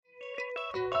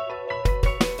The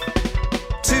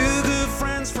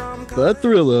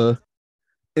Thrilla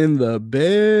in the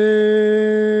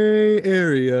Bay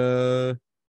Area.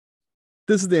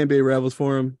 This is the NBA Rivals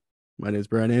Forum. My name is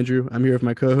Brian Andrew. I'm here with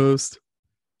my co-host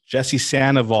Jesse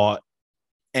Sandoval.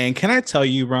 And can I tell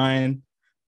you, Ryan,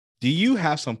 do you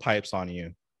have some pipes on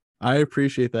you? I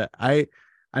appreciate that. I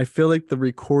feel like the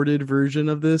recorded version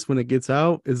of this, when it gets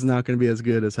out, is not going to be as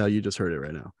good as how you just heard it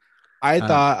right now. I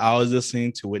thought I was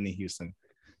listening to Whitney Houston.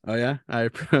 Oh yeah,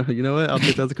 you know what? I'll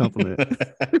take that as a compliment.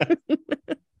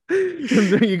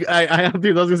 Dude, I was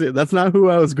gonna say that's not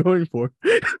who I was going for.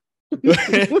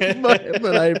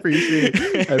 but I appreciate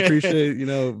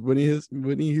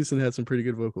Whitney Houston had some pretty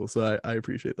good vocals, so I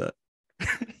appreciate that.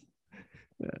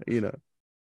 Yeah,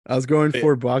 I was going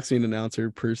for boxing announcer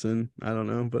person. I don't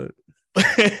know, but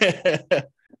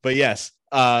but yes,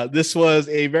 this was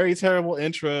a very terrible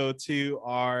intro to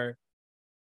our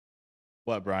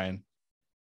Brian?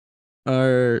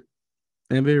 Our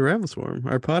NBA Rivals Forum,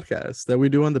 our podcast that we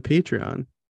do on the Patreon.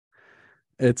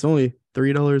 It's only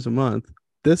 $3 a month.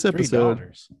 This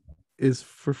episode is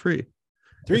for free.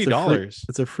 $3.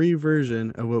 It's a free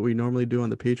version of what we normally do on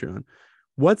the Patreon.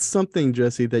 What's something,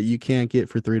 Jesse, that you can't get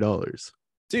for $3?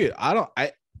 Dude,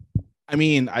 I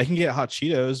mean, I can get hot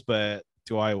Cheetos, but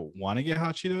do I want to get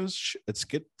hot Cheetos? It's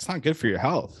good. It's not good for your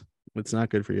health. It's not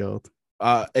good for your health.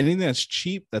 Anything that's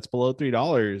cheap, that's below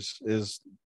 $3, is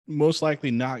most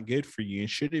likely not good for you and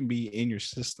shouldn't be in your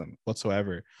system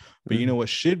whatsoever. But you know what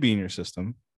should be in your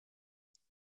system?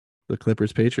 The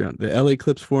Clippers Patreon, the LA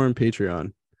Clips Forum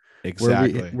Patreon.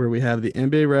 Exactly. Where we have the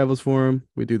NBA Rivals Forum,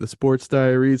 we do the Sports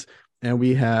Diaries, and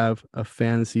we have a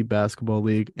fantasy basketball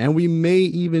league, and we may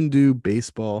even do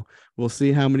baseball. We'll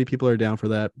see how many people are down for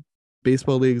that.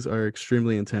 Baseball leagues are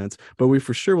extremely intense, but we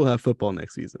for sure will have football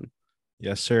next season.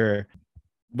 Yes, sir.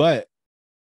 But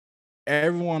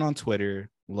everyone on Twitter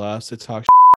loves to talk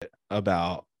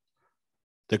about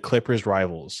the Clippers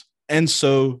rivals, and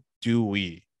so do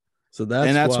we. So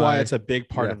that's why it's a big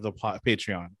part of the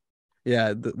Patreon.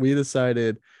 Yeah, we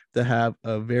decided to have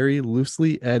a very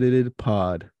loosely edited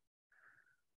pod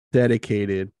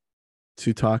dedicated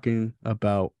to talking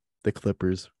about the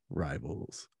Clippers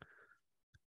rivals.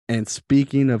 And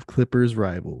speaking of Clippers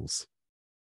rivals,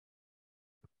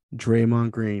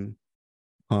 Draymond Green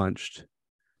punched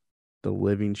the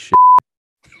living shit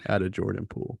out of Jordan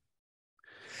Poole.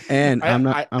 And I'm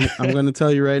going to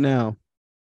tell you right now,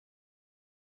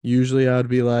 usually I would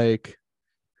be like,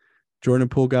 Jordan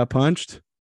Poole got punched.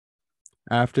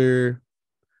 After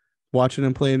watching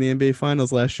him play in the NBA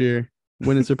Finals last year,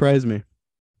 wouldn't surprise me.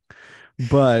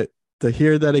 But to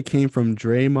hear that it came from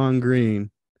Draymond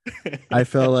Green, I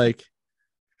felt like,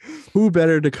 who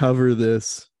better to cover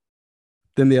this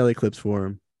than the LA Clips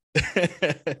Forum?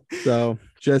 So,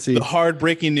 Jesse, the hard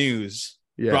breaking news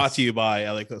brought to you by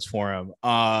LA Clips Forum.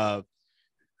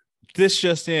 This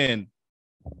just in,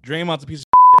 Draymond's a piece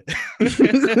of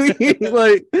shit.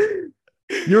 Like,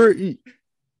 you're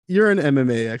an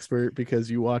MMA expert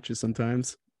because you watch it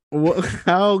sometimes.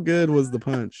 How good was the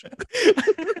punch?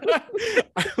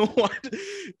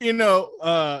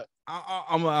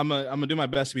 I'm gonna do my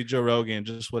best to be Joe Rogan,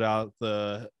 just without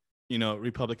the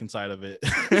Republican side of it.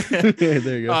 Yeah,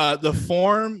 there you go. The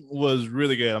form was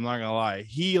really good. I'm not gonna lie.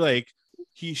 He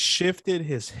shifted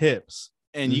his hips,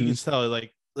 and you can tell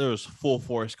like there was full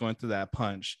force going through that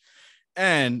punch.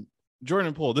 And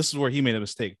Jordan Poole, this is where he made a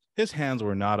mistake. His hands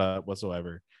were not up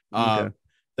whatsoever. Okay.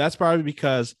 That's probably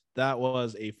because that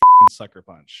was a sucker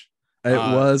punch. It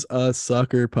was a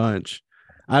sucker punch.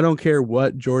 I don't care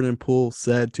what Jordan Poole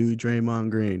said to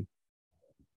Draymond Green.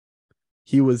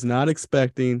 He was not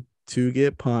expecting to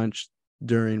get punched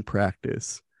during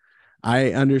practice.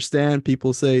 I understand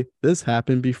people say this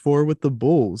happened before with the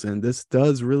Bulls, and this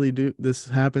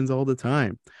happens all the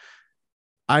time.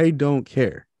 I don't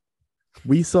care.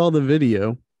 We saw the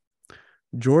video.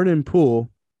 Jordan Poole,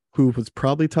 who was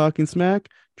probably talking smack,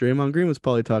 Draymond Green was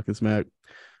probably talking smack.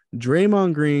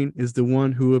 Draymond Green is the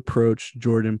one who approached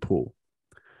Jordan Poole.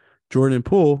 Jordan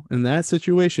Poole, in that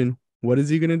situation, what is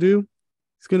he going to do?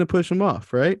 He's going to push him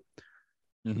off, right?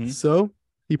 Mm-hmm. So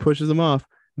he pushes him off.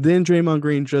 Then Draymond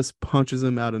Green just punches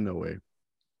him out of nowhere.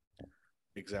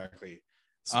 Exactly.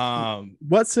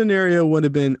 What scenario would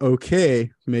have been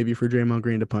okay maybe for Draymond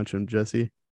Green to punch him,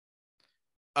 Jesse?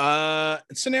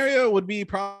 Scenario would be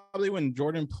probably when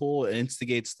Jordan Poole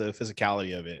instigates the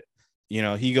physicality of it.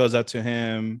 He goes up to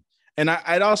him, and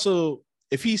I'd also,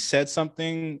 if he said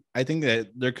something, I think that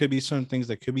there could be some things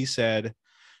that could be said,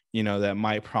 that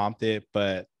might prompt it.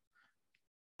 But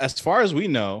as far as we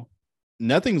know,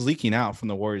 nothing's leaking out from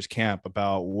the Warriors camp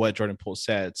about what Jordan Poole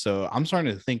said. So I'm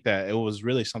starting to think that it was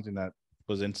really something that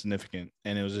was insignificant,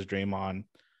 and it was just Draymond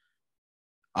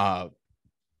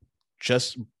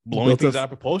just blowing things out of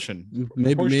proportion.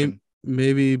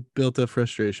 Maybe built up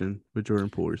frustration with Jordan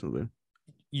Poole or something.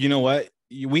 You know what?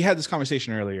 We had this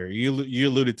conversation earlier. You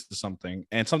alluded to something,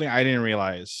 and something I didn't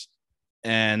realize,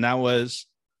 and that was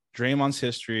Draymond's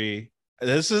history.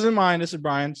 This isn't mine. This is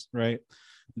Brian's, right?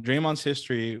 Draymond's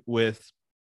history with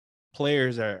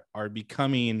players that are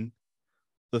becoming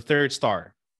the third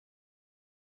star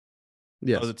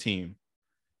of the team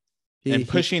and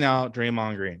pushing out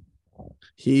Draymond Green.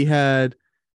 He had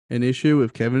an issue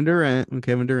with Kevin Durant when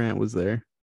Kevin Durant was there,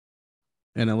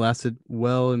 and it lasted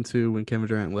well into when Kevin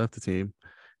Durant left the team.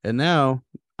 And now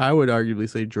I would arguably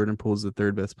say Jordan Poole is the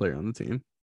third best player on the team.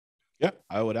 Yeah,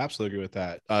 I would absolutely agree with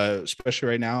that. Especially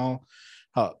right now,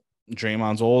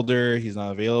 Draymond's older. He's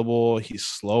not available. He's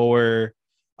slower.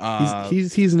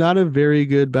 He's not a very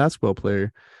good basketball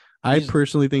player. I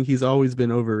personally think he's always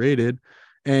been overrated.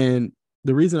 And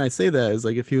the reason I say that is,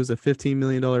 like, if he was a $15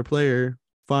 million player,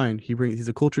 fine. He's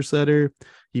a culture setter.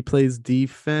 He plays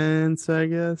defense, I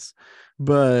guess.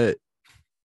 But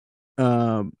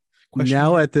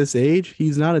now at this age,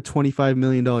 he's not a $25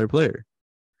 million player.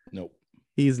 Nope.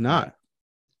 He's not.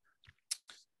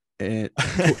 And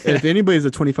if anybody's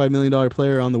a $25 million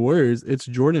player on the Warriors, it's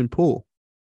Jordan Poole.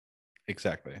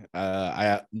 Exactly.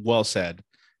 I well said.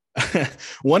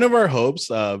 One of our hopes,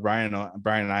 Brian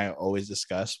and I always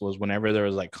discussed, was whenever there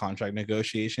was like contract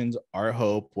negotiations, our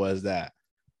hope was that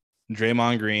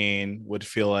Draymond Green would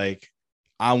feel like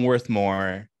I'm worth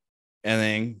more, and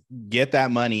then get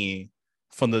that money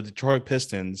from the Detroit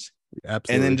Pistons, and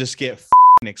then just get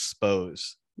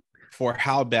exposed for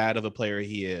how bad of a player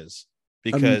he is,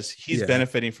 because he's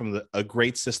benefiting from a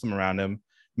great system around him,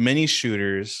 many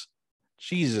shooters.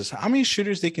 Jesus, how many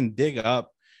shooters they can dig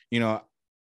up,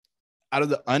 out of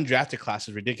the undrafted class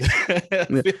is ridiculous.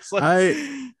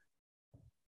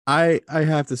 I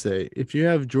have to say, if you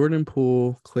have Jordan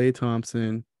Poole, Klay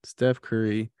Thompson, Steph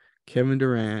Curry, Kevin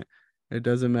Durant, it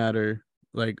doesn't matter,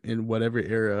 like in whatever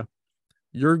era,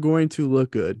 you're going to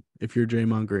look good if you're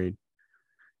Draymond Green.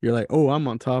 You're like, oh, I'm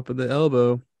on top of the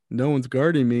elbow. No one's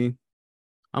guarding me.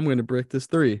 I'm going to brick this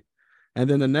three. And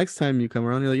then the next time you come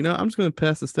around, you're like, I'm just going to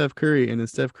pass to Steph Curry, and then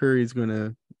Steph Curry is going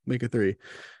to make a three.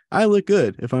 I look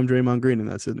good if I'm Draymond Green in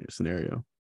that scenario.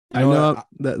 I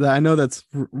know that's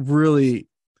really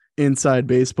inside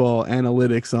baseball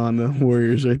analytics on the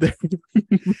Warriors right there.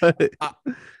 But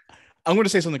I'm going to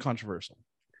say something controversial.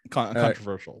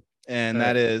 Right. And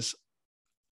that is,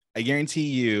 I guarantee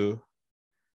you,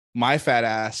 my fat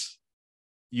ass,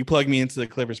 you plug me into the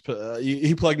Clippers,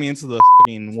 you plug me into the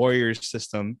fucking Warriors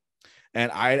system, and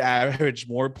I'd average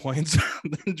more points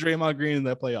than Draymond Green in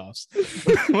the playoffs.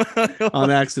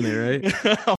 On accident,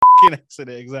 right? On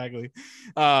accident, exactly.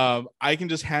 I can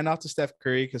just hand off to Steph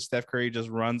Curry, because Steph Curry just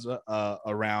runs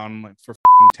around like for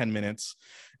 10 minutes.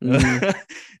 Mm-hmm.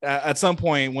 At some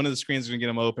point, one of the screens is going to get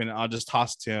him open. I'll just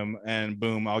toss it to him, and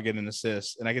boom, I'll get an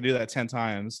assist. And I can do that 10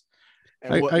 times.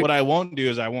 And what I won't do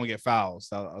is I won't get fouls.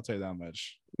 I'll tell you that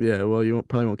much. Yeah, well, you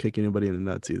probably won't kick anybody in the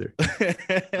nuts either.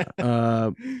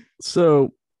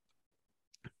 So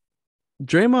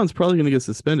Draymond's probably going to get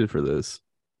suspended for this.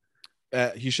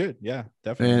 He should, yeah,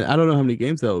 definitely. And I don't know how many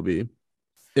games that will be.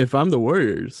 If I'm the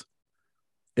Warriors,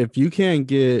 if you can't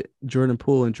get Jordan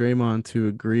Poole and Draymond to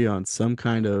agree on some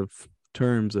kind of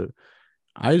terms,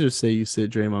 I just say you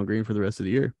sit Draymond Green for the rest of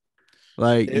the year.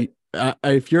 Like,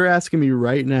 if you're asking me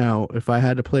right now, if I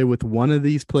had to play with one of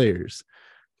these players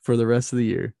for the rest of the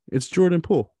year, it's Jordan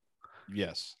Poole.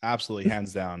 Yes, absolutely,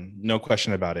 hands down, no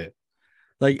question about it.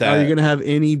 Like, are you going to have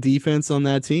any defense on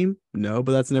that team? No,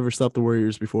 but that's never stopped the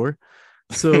Warriors before.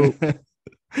 So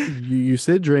you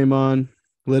sit Draymond,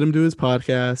 let him do his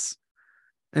podcast,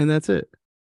 and that's it.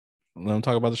 Let him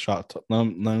talk about the shop. Let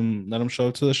him show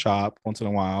up to the shop once in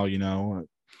a while.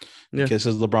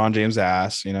 Kisses LeBron James'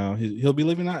 ass. He'll be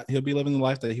living that. He'll be living the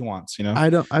life that he wants. I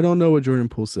don't know what Jordan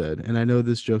Poole said, and I know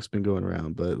this joke's been going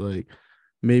around, but like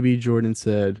maybe Jordan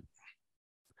said,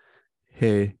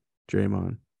 "Hey,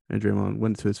 Draymond," and Draymond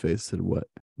went to his face and said, "What?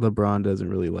 LeBron doesn't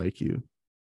really like you."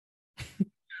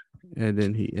 And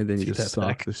then he just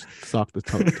socked the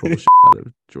total shit out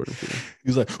of Jordan Poole.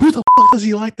 He's like, "Who the fuck does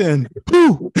he like then?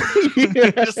 Who?"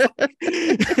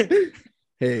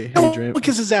 Hey, Draymond,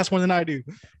 kiss his ass more than I do.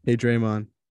 Hey, Draymond.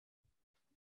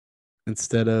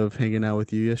 Instead of hanging out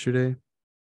with you yesterday,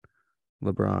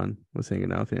 LeBron was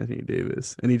hanging out with Anthony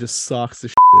Davis, and he just socks the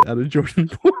shit out of Jordan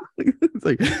Poole. It's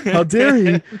like, how dare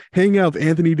he hang out with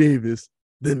Anthony Davis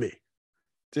than me?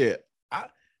 Dude,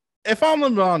 if I'm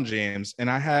LeBron James and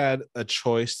I had a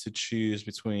choice to choose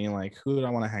between like who do I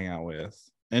want to hang out with,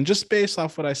 And just based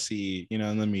off what I see,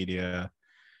 in the media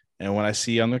and what I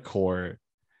see on the court,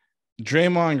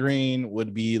 Draymond Green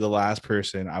would be the last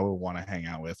person I would want to hang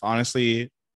out with. Honestly,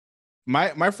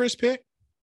 my first pick,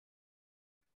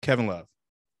 Kevin Love.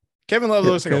 Kevin Love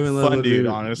looks like a fun dude,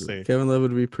 honestly. Kevin Love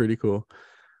would be pretty cool.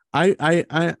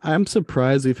 I'm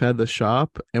surprised we've had the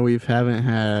shop and we haven't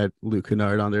had Luke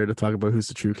Kennard on there to talk about who's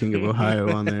the true king of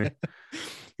Ohio on there.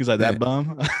 He's like that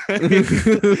bum.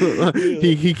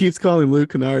 he keeps calling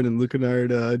Luke Kennard, and Luke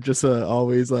Kennard just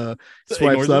always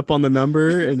swipes up on the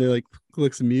number and like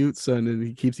clicks mute, and then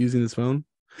he keeps using his phone.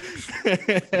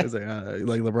 It's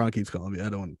like LeBron keeps calling me. I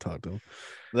don't want to talk to him.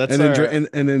 And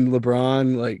then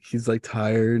LeBron, like, he's like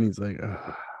tired and he's like,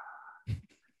 ugh.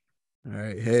 All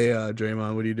right, hey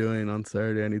Draymond, what are you doing on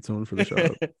Saturday? I need someone for the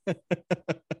shop.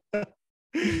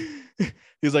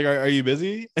 He's like, are you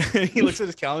busy? He looks at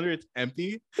his calendar, it's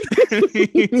empty.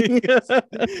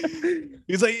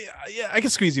 He's like, yeah, I can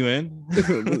squeeze you in.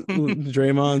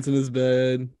 Draymond's in his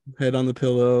bed, head on the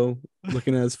pillow,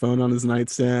 looking at his phone on his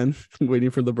nightstand,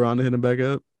 waiting for LeBron to hit him back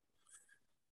up.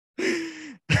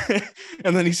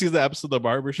 And then he sees the episode of the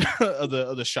barber of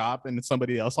the shop, and it's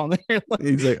somebody else on there.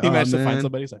 He's like, he managed to find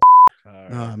somebody. He's like,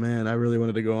 oh man, I really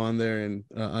wanted to go on there and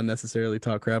unnecessarily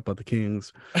talk crap about the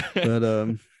Kings,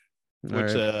 but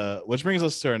which brings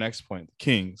us to our next point: the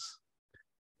Kings.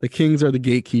 The Kings are the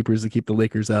gatekeepers that keep the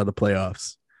Lakers out of the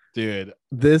playoffs, dude.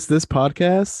 This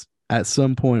podcast at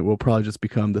some point will probably just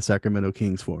become the Sacramento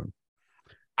Kings forum,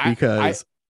 because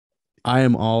I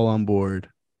am all on board.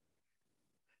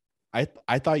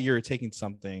 I thought you were taking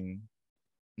something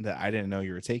that I didn't know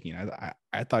you were taking.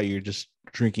 I thought you were just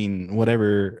drinking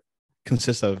whatever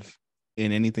consists of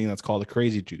in anything that's called a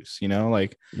crazy juice,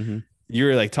 like you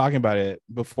were like talking about it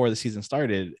before the season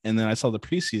started, and then I saw the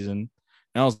preseason and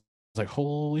I was like,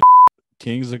 holy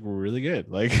Kings look really good.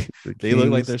 Like they look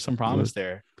like there's some promise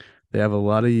there. They have a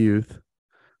lot of youth.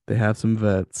 They have some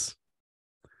vets.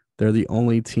 They're the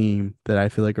only team that I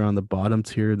feel like are on the bottom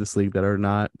tier of this league that are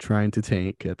not trying to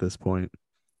tank at this point.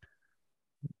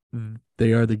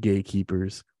 They are the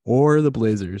gatekeepers, or the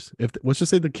Blazers. Let's just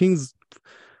say the Kings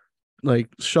like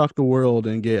shock the world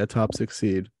and get a top 6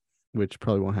 seed, which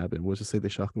probably won't happen. We'll just say they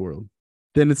shock the world.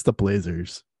 Then it's the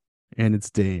Blazers, and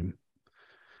it's Dame,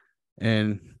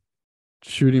 and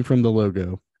shooting from the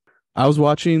logo. I was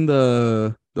watching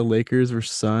the Lakers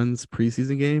versus Suns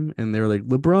preseason game, and they were like,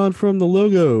 LeBron from the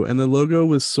logo, and the logo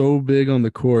was so big on the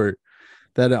court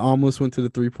that it almost went to the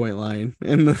 3-point line,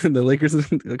 and the Lakers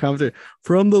commentator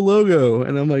from the logo,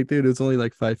 and I'm like, dude, it's only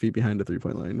like 5 feet behind the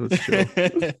 3-point line. Let's chill.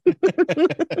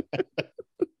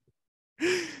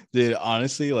 Dude,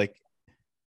 honestly, like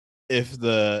if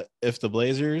the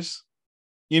Blazers,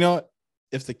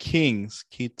 if the Kings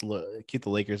keep the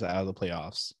Lakers out of the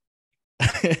playoffs,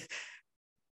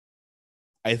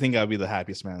 I think I'd be the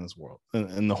happiest man in this world,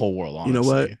 in the whole world, honestly. You know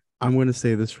what? I'm going to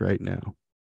say this right now.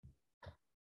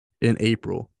 In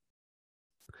April,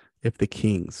 if the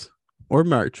Kings, or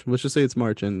March, let's just say it's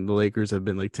March, and the Lakers have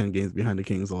been like 10 games behind the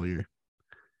Kings all year,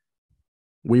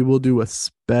 we will do a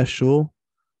special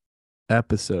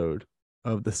episode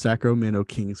of the Sacramento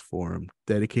Kings forum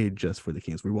dedicated just for the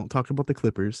Kings. We won't talk about the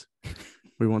Clippers.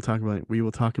 We will talk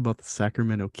about the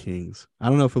Sacramento Kings. I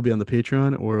don't know if it'll be on the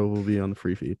Patreon or it will be on the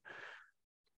free feed.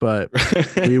 But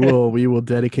we will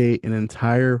dedicate an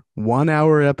entire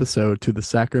 1-hour episode to the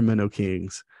Sacramento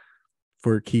Kings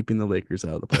for keeping the Lakers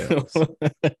out of the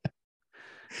playoffs.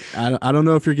 I don't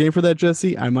know if you're game for that,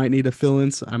 Jesse. I might need to fill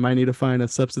in. I might need to find a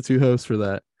substitute host for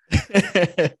that.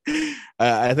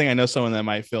 I think I know someone that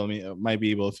might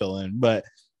be able to fill in. But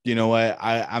you know what?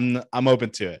 I'm open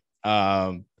to it.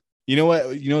 You know what?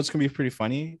 It's gonna be pretty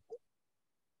funny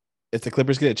if the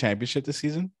Clippers get a championship this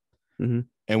season. Mm-hmm.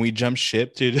 And we jump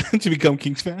ship to become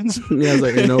Kings fans. Yeah, I was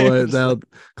like, you know what? Now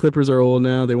Clippers are old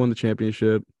now. They won the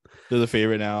championship. They're the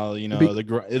favorite now.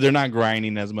 They're not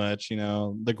grinding as much.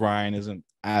 The grind isn't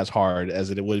as hard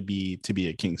as it would be to be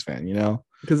a Kings fan.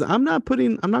 Because I'm not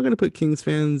going to put Kings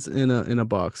fans in a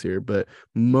box here, but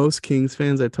most Kings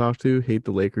fans I talk to hate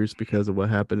the Lakers because of what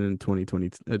happened in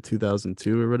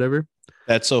 2002 or whatever.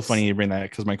 That's so funny you bring that,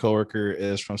 because my coworker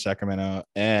is from Sacramento,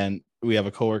 and we have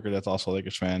a coworker that's also a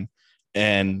Lakers fan.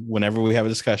 And whenever we have a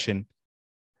discussion,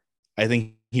 I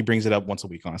think he brings it up once a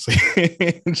week, honestly.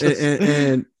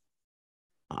 and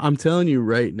I'm telling you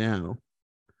right now,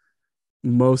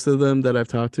 most of them that I've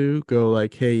talked to go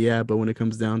like, hey, yeah, but when it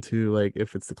comes down to like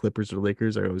if it's the Clippers or the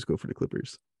Lakers, I always go for the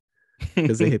Clippers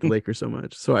because they hate the Lakers so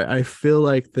much. So I feel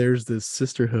like there's this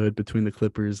sisterhood between the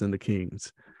Clippers and the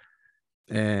Kings.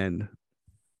 And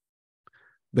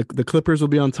the Clippers will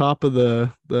be on top of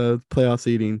the playoff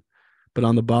seeding, but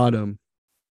on the bottom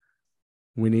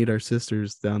We need our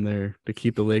sisters down there to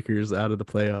keep the Lakers out of the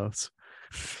playoffs.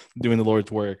 Doing the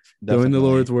Lord's work. Doing the Definitely.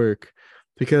 Lord's work.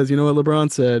 Because you know what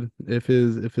LeBron said, if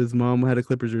his mom had a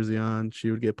Clippers jersey on,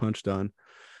 she would get punched on.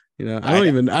 You know, I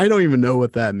don't even know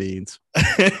what that means.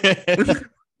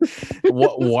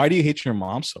 Why do you hate your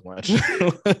mom so much?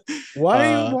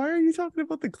 Why are you talking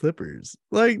about the Clippers?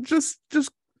 Like just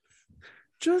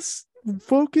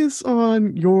focus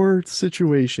on your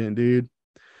situation, dude.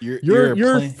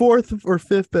 Your fourth or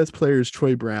fifth best player is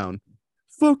Troy Brown.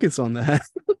 Focus on that.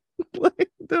 Like,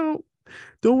 don't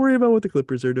worry about what the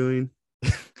Clippers are doing.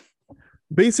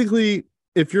 Basically,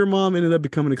 if your mom ended up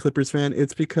becoming a Clippers fan,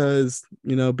 it's because,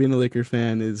 you know, being a Laker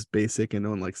fan is basic and no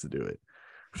one likes to do it.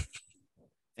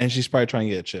 And she's probably trying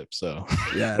to get a chip. So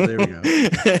yeah, there we go.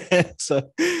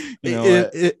 So you know,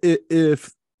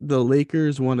 if the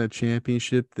Lakers won a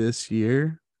championship this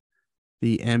year,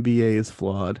 the NBA is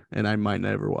flawed, and I might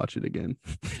never watch it again.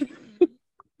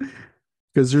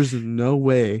 Because there's no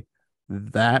way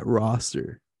that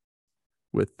roster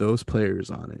with those players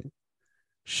on it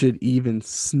should even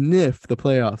sniff the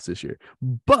playoffs this year.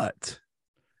 But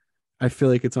I feel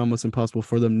like it's almost impossible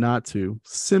for them not to,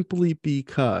 simply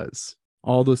because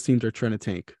all those teams are trying to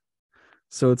tank.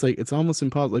 So it's like it's almost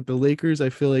impossible. Like the Lakers, I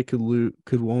feel like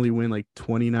could only win like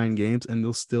 29 games, and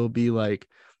they'll still be like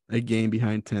a game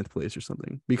behind 10th place or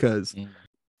something, because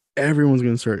everyone's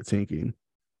gonna start tanking.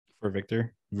 For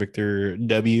Victor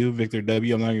W. I'm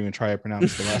not even gonna try to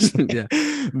pronounce the last name. Yeah,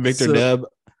 Victor Dub.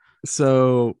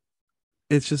 So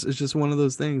it's just one of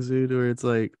those things, dude, where it's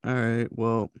like, all right,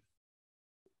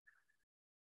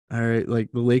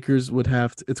 like the Lakers would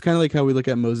have to. It's kind of like how we look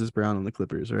at Moses Brown on the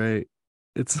Clippers, right?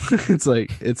 It's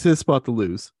like it's his spot to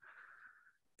lose.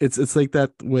 It's like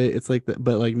that way. It's like that,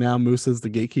 but like now Musa's the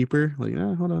gatekeeper. Like,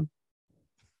 hold on,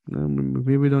 no,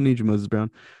 maybe we don't need you, Moses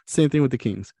Brown. Same thing with the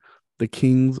Kings. The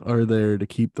Kings are there to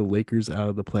keep the Lakers out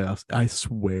of the playoffs. I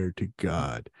swear to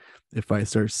God, if I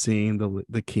start seeing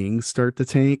the Kings start to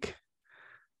tank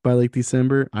by like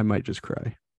December, I might just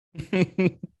cry.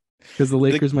 Because the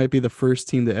Lakers might be the first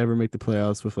team to ever make the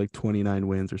playoffs with like 29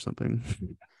 wins or something.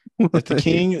 If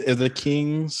the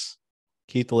Kings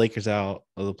keep the Lakers out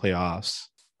of the playoffs,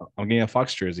 I'm getting a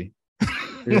Fox jersey.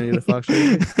 You're gonna get a Fox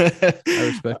jersey? I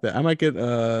respect that. I might get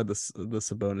the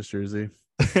Sabonis jersey.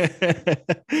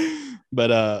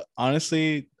 But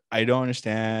honestly, I don't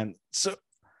understand. So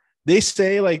they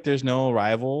say like there's no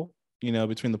rival, you know,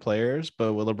 between the players,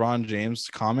 but with LeBron James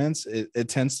comments, it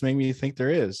tends to make me think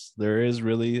there is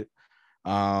really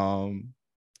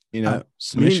you know,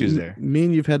 some issues there. Me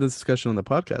and you've had this discussion on the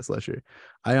podcast last year.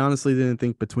 I honestly didn't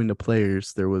think between the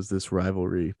players there was this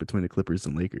rivalry between the Clippers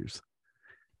and Lakers.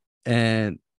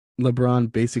 And LeBron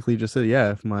basically just said,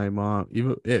 yeah, if my mom,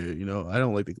 even, you know, I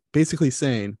don't like basically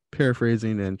saying,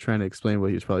 paraphrasing and trying to explain what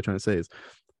he was probably trying to say is,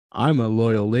 I'm a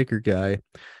loyal Laker guy.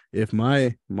 If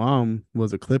my mom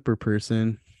was a Clipper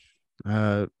person,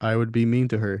 I would be mean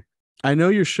to her. I know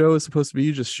your show is supposed to be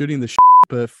you just shooting the shit,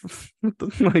 but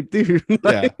like, dude,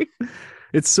 like, yeah,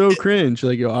 it's so cringe.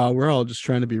 Like, we're all just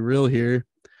trying to be real here.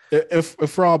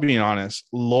 If we're all being honest,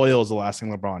 loyal is the last thing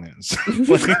LeBron is.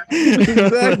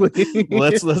 Exactly.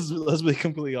 let's be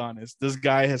completely honest. This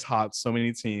guy has hopped so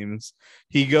many teams.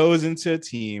 He goes into a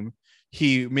team,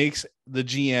 he makes the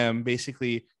GM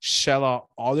basically shell out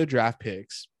all their draft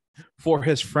picks for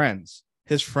his friends,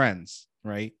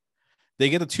 right? They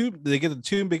get the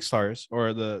two big stars,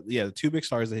 or the two big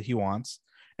stars that he wants,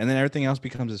 and then everything else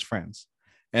becomes his friends.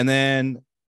 And then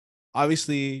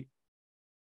obviously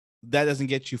that doesn't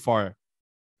get you far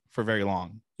for very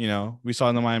long. You know, we saw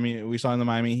in the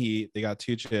Miami Heat, they got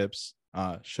 2 chips,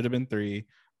 should have been 3,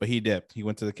 but he dipped. He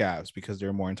went to the Cavs because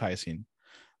they're more enticing.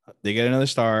 They get another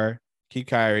star, keep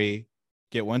Kyrie,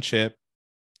 get 1 chip.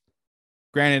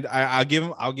 Granted, I'll give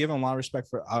him a lot of respect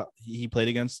for he played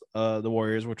against the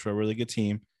Warriors, which were a really good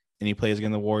team, and he plays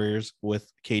against the Warriors with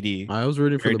KD. I was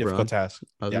rooting for LeBron. Difficult task.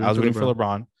 I was rooting for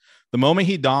LeBron. The moment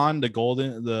he donned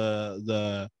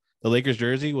the Lakers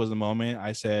jersey was the moment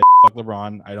I said, "Fuck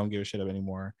LeBron, I don't give a shit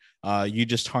anymore. You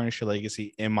just tarnish your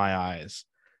legacy in my eyes.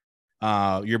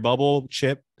 Your bubble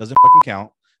chip doesn't fucking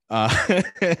count."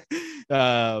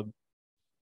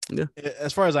 Yeah.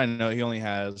 As far as I know, he only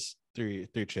has three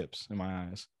chips in my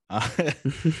eyes.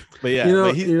 But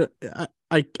yeah,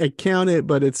 I count it,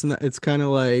 but it's not. It's kind of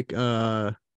like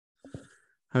how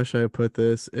should I put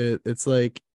this? It's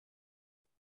like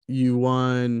you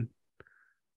won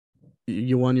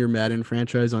your Madden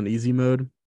franchise on easy mode,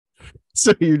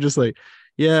 so you're just like,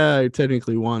 yeah, I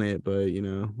technically won it, but you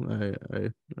know,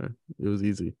 I it was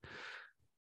easy.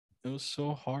 It was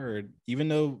so hard, even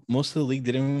though most of the league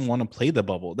didn't even want to play the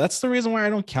bubble. That's the reason why I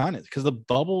don't count it, because the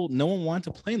bubble, no one wanted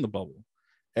to play in the bubble.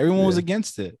 Everyone was Yeah.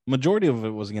 against it. Majority of it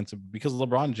was against it because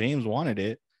LeBron James wanted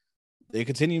it. They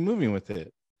continued moving with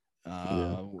it. Yeah.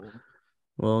 Uh,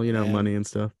 Well, money and and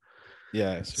stuff.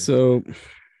 yeah, So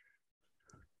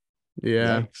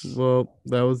yeah. yikes. Well,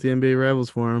 that was the NBA Rivals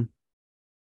Forum.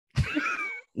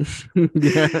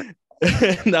 Yeah.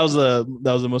 That was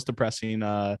the most depressing.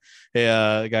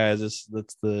 Hey, guys,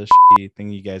 that's the shitty thing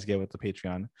you guys get with the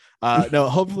Patreon. No,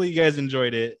 hopefully you guys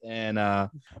enjoyed it, and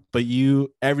but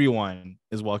everyone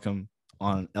is welcome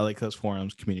on LA Clips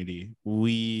Forums community.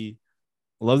 We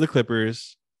love the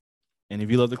Clippers, and if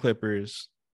you love the Clippers,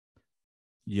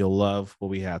 you'll love what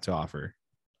we have to offer.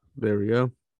 There we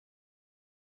go.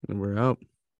 And we're out.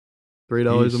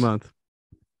 $3 a Peace. month.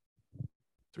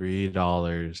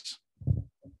 $3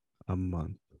 A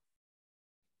month.